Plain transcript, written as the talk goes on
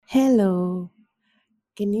Hello.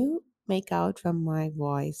 Can you make out from my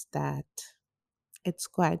voice that it's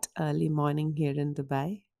quite early morning here in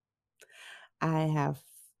Dubai? I have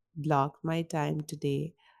blocked my time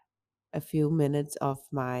today, a few minutes of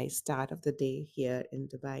my start of the day here in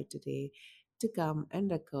Dubai today to come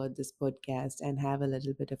and record this podcast and have a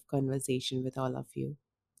little bit of conversation with all of you.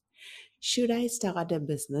 Should I start a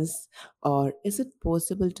business or is it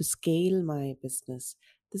possible to scale my business?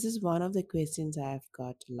 This is one of the questions I have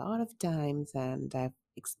got a lot of times and I've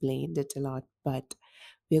explained it a lot, but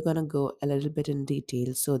we're going to go a little bit in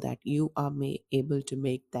detail so that you are able to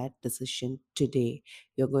make that decision today.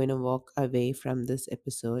 You're going to walk away from this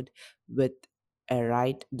episode with a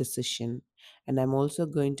right decision. And I'm also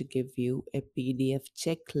going to give you a PDF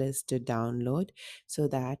checklist to download so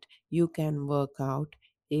that you can work out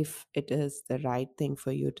if it is the right thing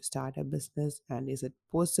for you to start a business and is it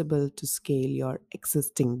possible to scale your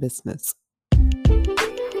existing business.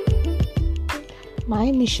 My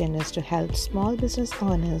mission is to help small business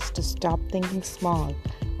owners to stop thinking small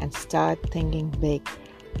and start thinking big,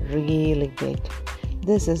 really big.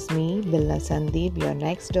 This is me, Billa Sandeep, your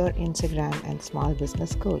next door Instagram and small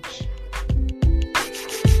business coach.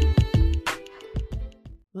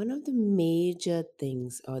 One of the major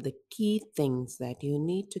things or the key things that you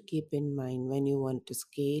need to keep in mind when you want to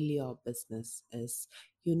scale your business is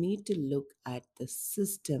you need to look at the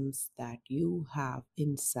systems that you have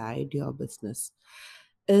inside your business.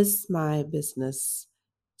 Is my business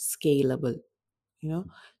scalable? you know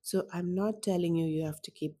so I'm not telling you you have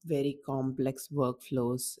to keep very complex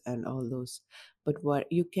workflows and all those, but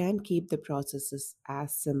what you can keep the processes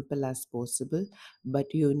as simple as possible,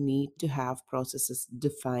 but you need to have processes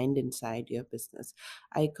defined inside your business.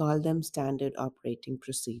 I call them standard operating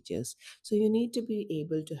procedures. So you need to be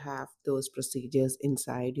able to have those procedures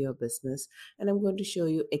inside your business, and I'm going to show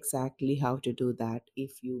you exactly how to do that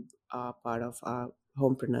if you are part of our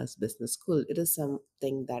homepreneurs business school. It is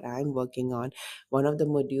something that I'm working on. One of the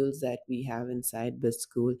modules that we have inside Biz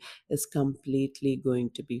School is completely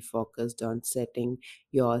going to be focused on setting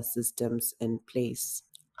your systems in place.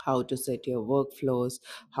 How to set your workflows,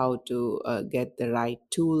 how to get the right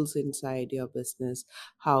tools inside your business,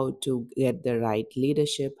 how to get the right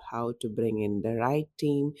leadership, how to bring in the right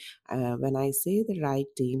team. When I say the right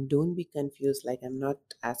team, don't be confused. Like, I'm not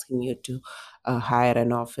asking you to hire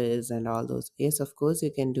an office and all those. Yes, of course,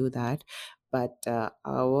 you can do that, but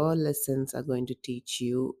our lessons are going to teach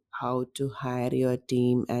you how to hire your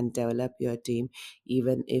team and develop your team,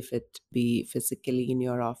 even if it be physically in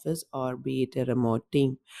your office or be it a remote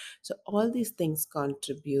team. So all these things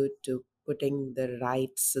contribute to putting the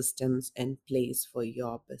right systems in place for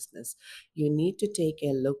your business. You need to take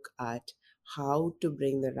a look at how to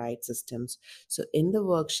bring the right systems. So in the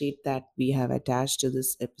worksheet that we have attached to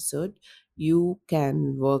this episode, you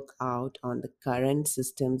can work out on the current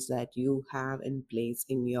systems that you have in place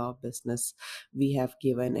in your business. We have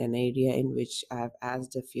given an area in which I have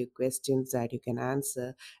asked a few questions that you can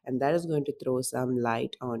answer, and that is going to throw some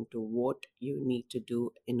light onto what you need to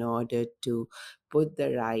do in order to put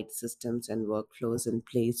the right systems and workflows in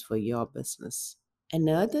place for your business.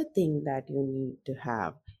 Another thing that you need to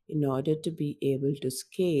have in order to be able to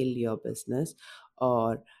scale your business,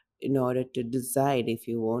 or in order to decide if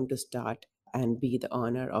you want to start and be the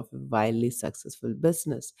owner of a wildly successful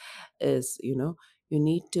business, is you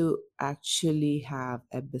need to actually have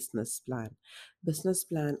a business plan. Business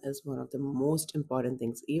plan is one of the most important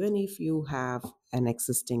things. Even if you have an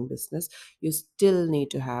existing business, you still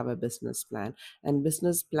need to have a business plan, and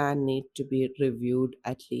business plan need to be reviewed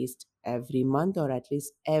at least every month or at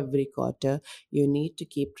least every quarter. You need to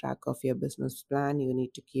keep track of your business plan. You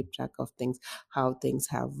need to keep track of things, how things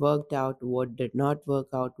have worked out, what did not work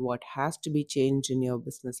out, what has to be changed in your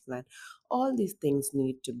business plan. All these things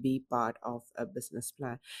need to be part of a business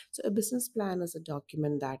plan. So a business plan is a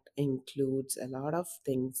document that includes a lot of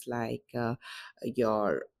things like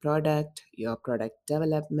your product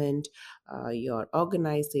development, your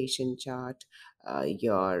organization chart,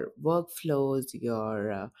 your workflows,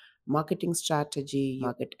 your marketing strategy,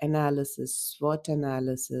 market analysis, SWOT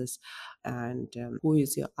analysis, and who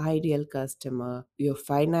is your ideal customer, your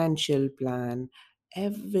financial plan.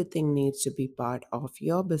 Everything needs to be part of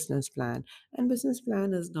your business plan. And business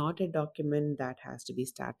plan is not a document that has to be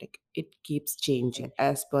static. It keeps changing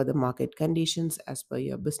as per the market conditions, as per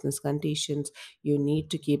your business conditions. You need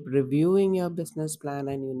to keep reviewing your business plan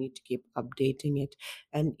and you need to keep updating it.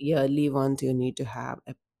 And yearly once, you need to have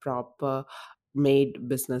a proper made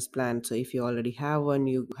business plan. So if you already have one,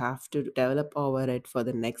 you have to develop over it for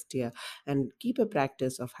the next year and keep a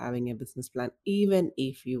practice of having a business plan, even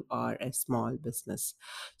if you are a small business.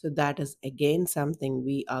 So that is again something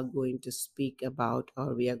we are going to speak about,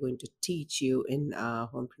 or we are going to teach you in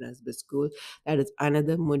Homepreneurs Biz School. That is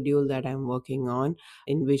another module that I'm working on,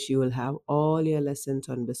 in which you will have all your lessons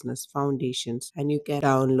on business foundations, and you can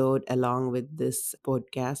download along with this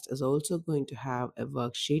podcast is also going to have a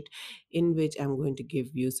worksheet in which I'm going to give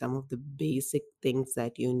you some of the basic things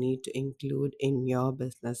that you need to include in your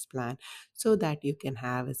business plan so that you can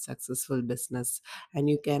have a successful business and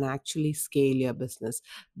you can actually scale your business.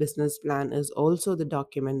 Business plan is also the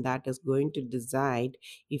document that is going to decide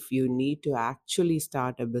if you need to actually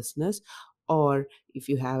start a business, or if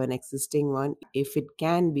you have an existing one, if it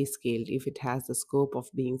can be scaled, if it has the scope of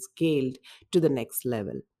being scaled to the next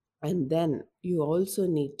level. And then you also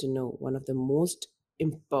need to know one of the most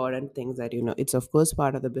important things that it's of course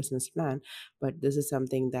part of the business plan, but this is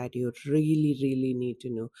something that you really, really need to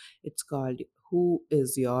know. It's called, who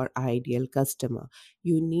is your ideal customer?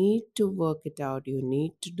 You need to work it out. You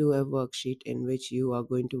need to do a worksheet in which you are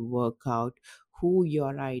going to work out who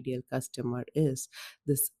your ideal customer is.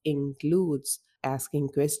 This includes asking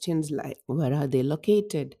questions like, where are they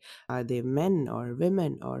located? Are they men or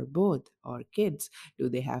women or both, or kids? Do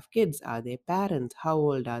they have kids? Are they parents? How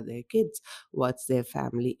old are their kids? What's their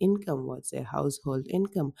family income? What's their household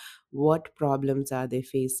income? What problems are they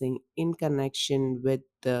facing in connection with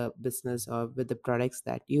the business or with the products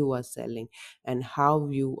that you are selling, and how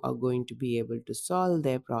you are going to be able to solve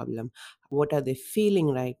their problem? What are they feeling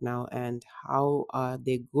right now, and how are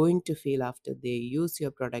they going to feel after they use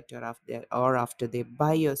your product, or after they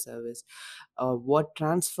buy your service? What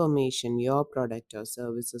transformation your product or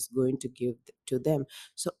service is going to give to them?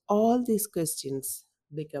 So all these questions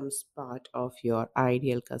becomes part of your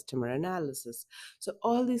ideal customer analysis. So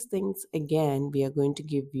all these things again we are going to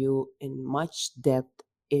give you in much depth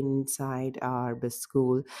inside our biz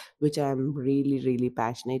school, which I'm really, really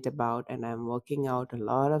passionate about, and I'm working out a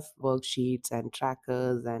lot of worksheets and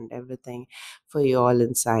trackers and everything for you all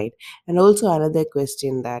inside. And also another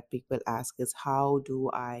question that people ask is, how do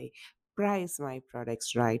I price my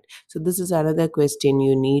products right? So this is another question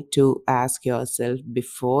you need to ask yourself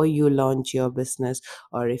before you launch your business,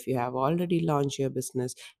 or if you have already launched your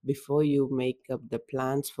business. Before you make up the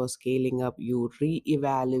plans for scaling up, you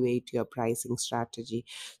re-evaluate your pricing strategy.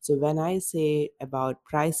 So when I say about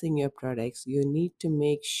pricing your products, you need to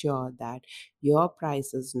make sure that your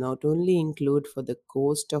prices not only include for the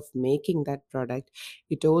cost of making that product,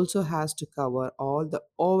 it also has to cover all the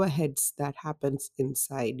overheads that happens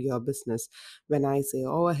inside your business. When I say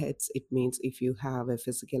overheads, it means if you have a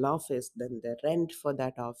physical office, then the rent for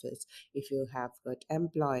that office. If you have got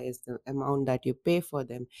employees, the amount that you pay for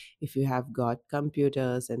them. If you have got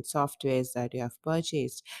computers and softwares that you have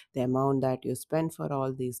purchased, the amount that you spend for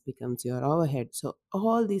all these becomes your overhead. So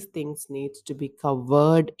all these things needs to be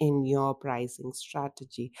covered in your pricing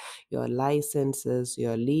strategy. Your licenses,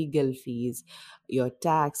 your legal fees, your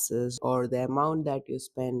taxes, or the amount that you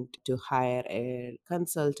spend to hire a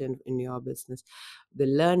consultant in your business, the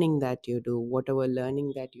learning that you do, whatever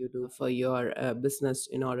learning that you do for your business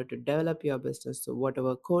in order to develop your business, so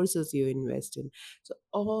whatever courses you invest in. So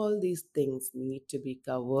all these things need to be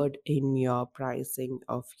covered in your pricing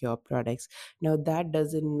of your products. Now that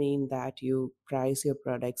doesn't mean that you price your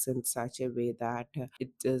products in such a way that it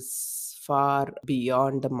is far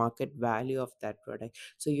beyond the market value of that product.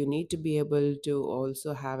 So you need to be able to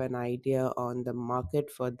also have an idea on the market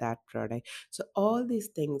for that product. So all these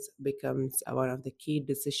things becomes one of the key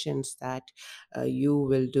decisions that you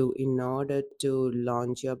will do in order to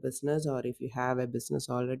launch your business, or if you have a business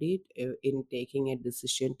already, in taking a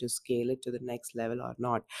decision to scale it to the next level or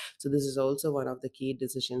not. So this is also one of the key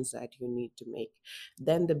decisions that you need to make.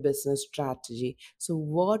 Then the business strategy. So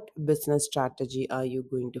what business strategy are you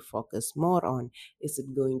going to focus more on? Is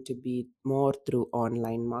it going to be more through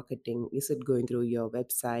online marketing? Is it going through your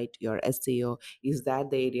website, your SEO? Is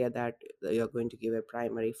that the area that you're going to give a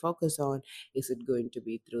primary focus on? Is it going to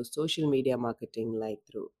be through social media marketing, like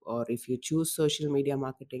through, or if you choose social media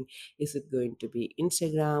marketing, is it going to be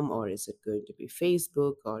Instagram, or is it going to be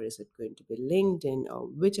Facebook, or is it going to be LinkedIn, or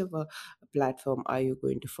whichever platform are you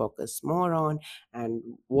going to focus more on? And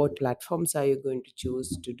what platforms are you going to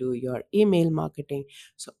choose to do your email marketing?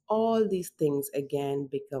 So all these things again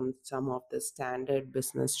become some of the standard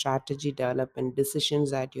business strategy development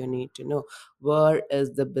decisions that you need to know. Where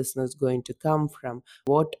is the business going to come from?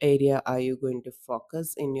 What area are you going to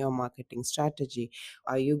focus in your marketing strategy.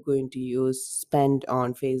 Are you going to use spend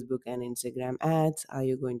on Facebook and Instagram ads? Are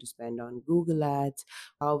you going to spend on Google ads?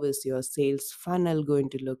 How is your sales funnel going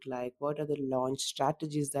to look like? What are the launch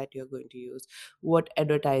strategies that you're going to use? What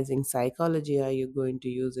advertising psychology are you going to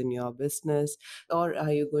use in your business? Or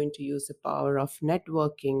are you going to use the power of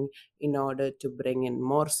networking in order to bring in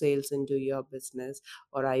more sales into your business?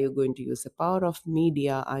 Or are you going to use the power of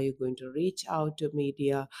media? Are you going to reach out to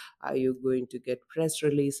media? Are you going to get press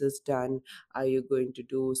releases done? Are you going to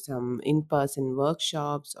do some in person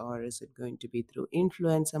workshops, or is it going to be through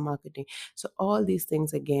influencer marketing? So, all these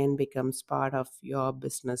things again becomes part of your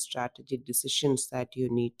business strategy decisions that you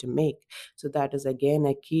need to make. So, that is again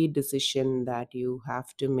a key decision that you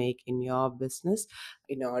have to make in your business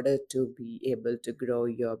in order to be able to grow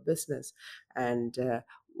your business. And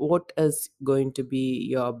what is going to be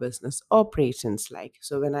your business operations like?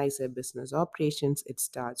 So, when I say business operations, it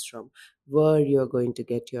starts from where you're going to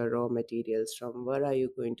get your raw materials from, where are you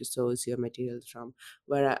going to source your materials from,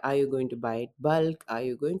 where are you going to buy it bulk, are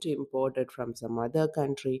you going to import it from some other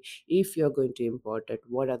country? If you're going to import it,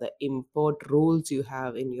 what are the import rules you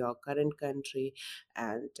have in your current country?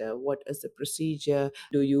 And what is the procedure?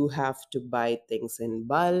 Do you have to buy things in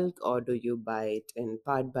bulk, or do you buy it in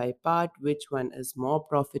part by part? Which one is more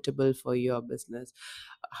profitable for your business?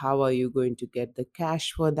 How are you going to get the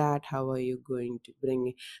cash for that? How are you going to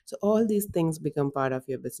bring? So all these things become part of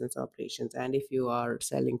your business operations. And if you are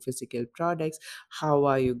selling physical products, how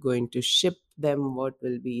are you going to ship them? What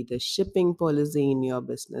will be the shipping policy in your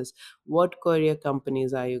business? What courier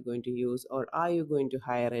companies are you going to use? Or are you going to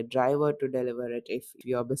hire a driver to deliver it? If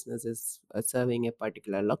your business is serving a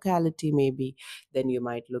particular locality, maybe, then you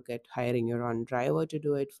might look at hiring your own driver to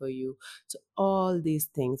do it for you. So all these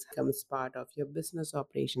things comes part of your business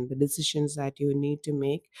operation, the decisions that you need to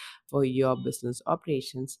make for your business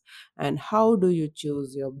operations. And how do you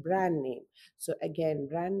choose your brand name? So again,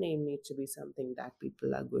 brand name needs to be something that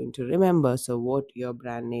people are going to remember. So what your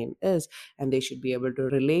brand name is, and they should be able to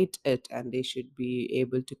relate it, and they should be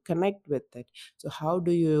able to connect with it. So how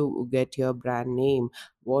do you get your brand name?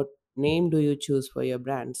 What name do you choose for your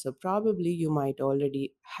brand? So probably you might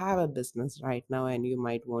already have a business right now and you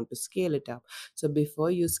might want to scale it up. So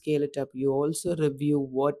before you scale it up, you also review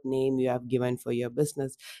what name you have given for your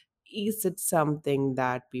business. Is it something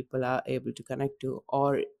that people are able to connect to,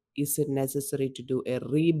 or is it necessary to do a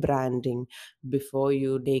rebranding before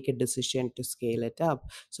you take a decision to scale it up?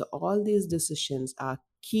 So all these decisions are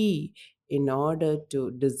key in order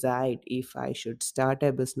to decide if I should start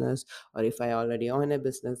a business, or if I already own a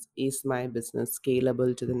business, is my business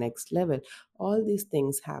scalable to the next level? All these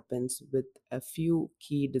things happens with a few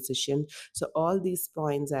key decisions. So all these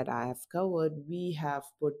points that I have covered, we have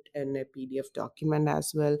put in a PDF document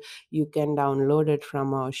as well. You can download it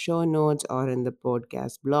from our show notes or in the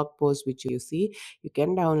podcast blog post, which you see. You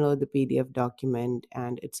can download the PDF document,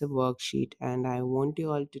 and it's a worksheet. And I want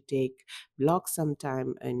you all to block some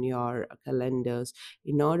time in your calendars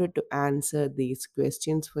in order to answer these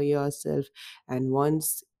questions for yourself. And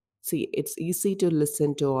once See, it's easy to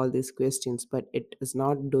listen to all these questions, but it is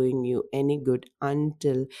not doing you any good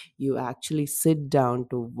until you actually sit down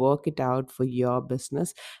to work it out for your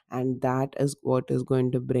business. And that is what is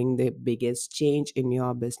going to bring the biggest change in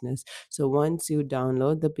your business. So once you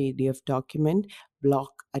download the PDF document,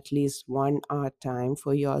 block at least 1 hour time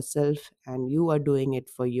for yourself, and you are doing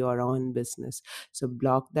it for your own business. So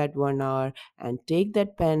block that 1 hour and take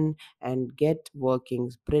that pen and get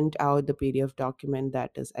working. Print out the PDF document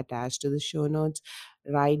that is attached to the show notes.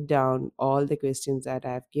 Write down all the questions that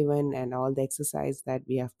I've given and all the exercise that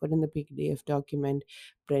we have put in the PDF document.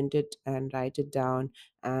 Print it and write it down.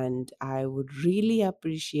 And I would really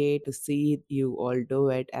appreciate to see you all do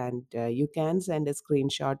it. And you can send a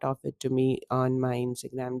screenshot of it to me on my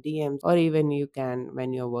Instagram DMs, or even you can,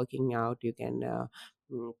 when you're working out, you can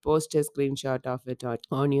post a screenshot of it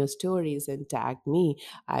on your stories and tag me.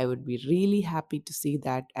 I would be really happy to see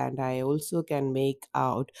that. And I also can make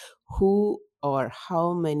out who or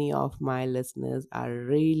how many of my listeners are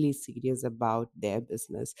really serious about their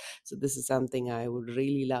business. So this is something I would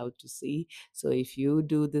really love to see. So if you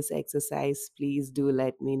do this exercise, please do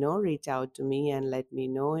let me know. Reach out to me and let me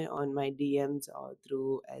know on my DMs or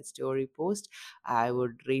through a story post. I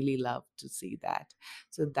would really love to see that.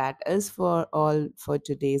 So that is for all for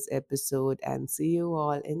today's episode, and see you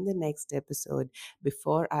all in the next episode.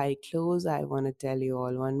 Before I close, I want to tell you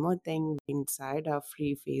all one more thing. Inside our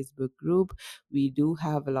free Facebook group, We do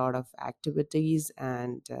have a lot of activities,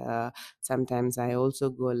 and sometimes I also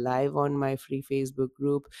go live on my free Facebook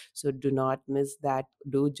group. So do not miss that.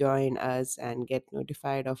 Do join us and get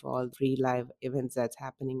notified of all free live events that's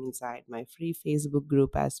happening inside my free Facebook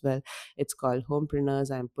group as well. It's called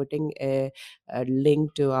Homepreneurs. I'm putting a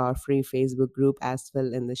link to our free Facebook group as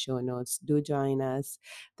well in the show notes. Do join us.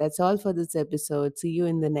 That's all for this episode. See you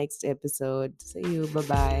in the next episode. See you. Bye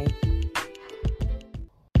bye.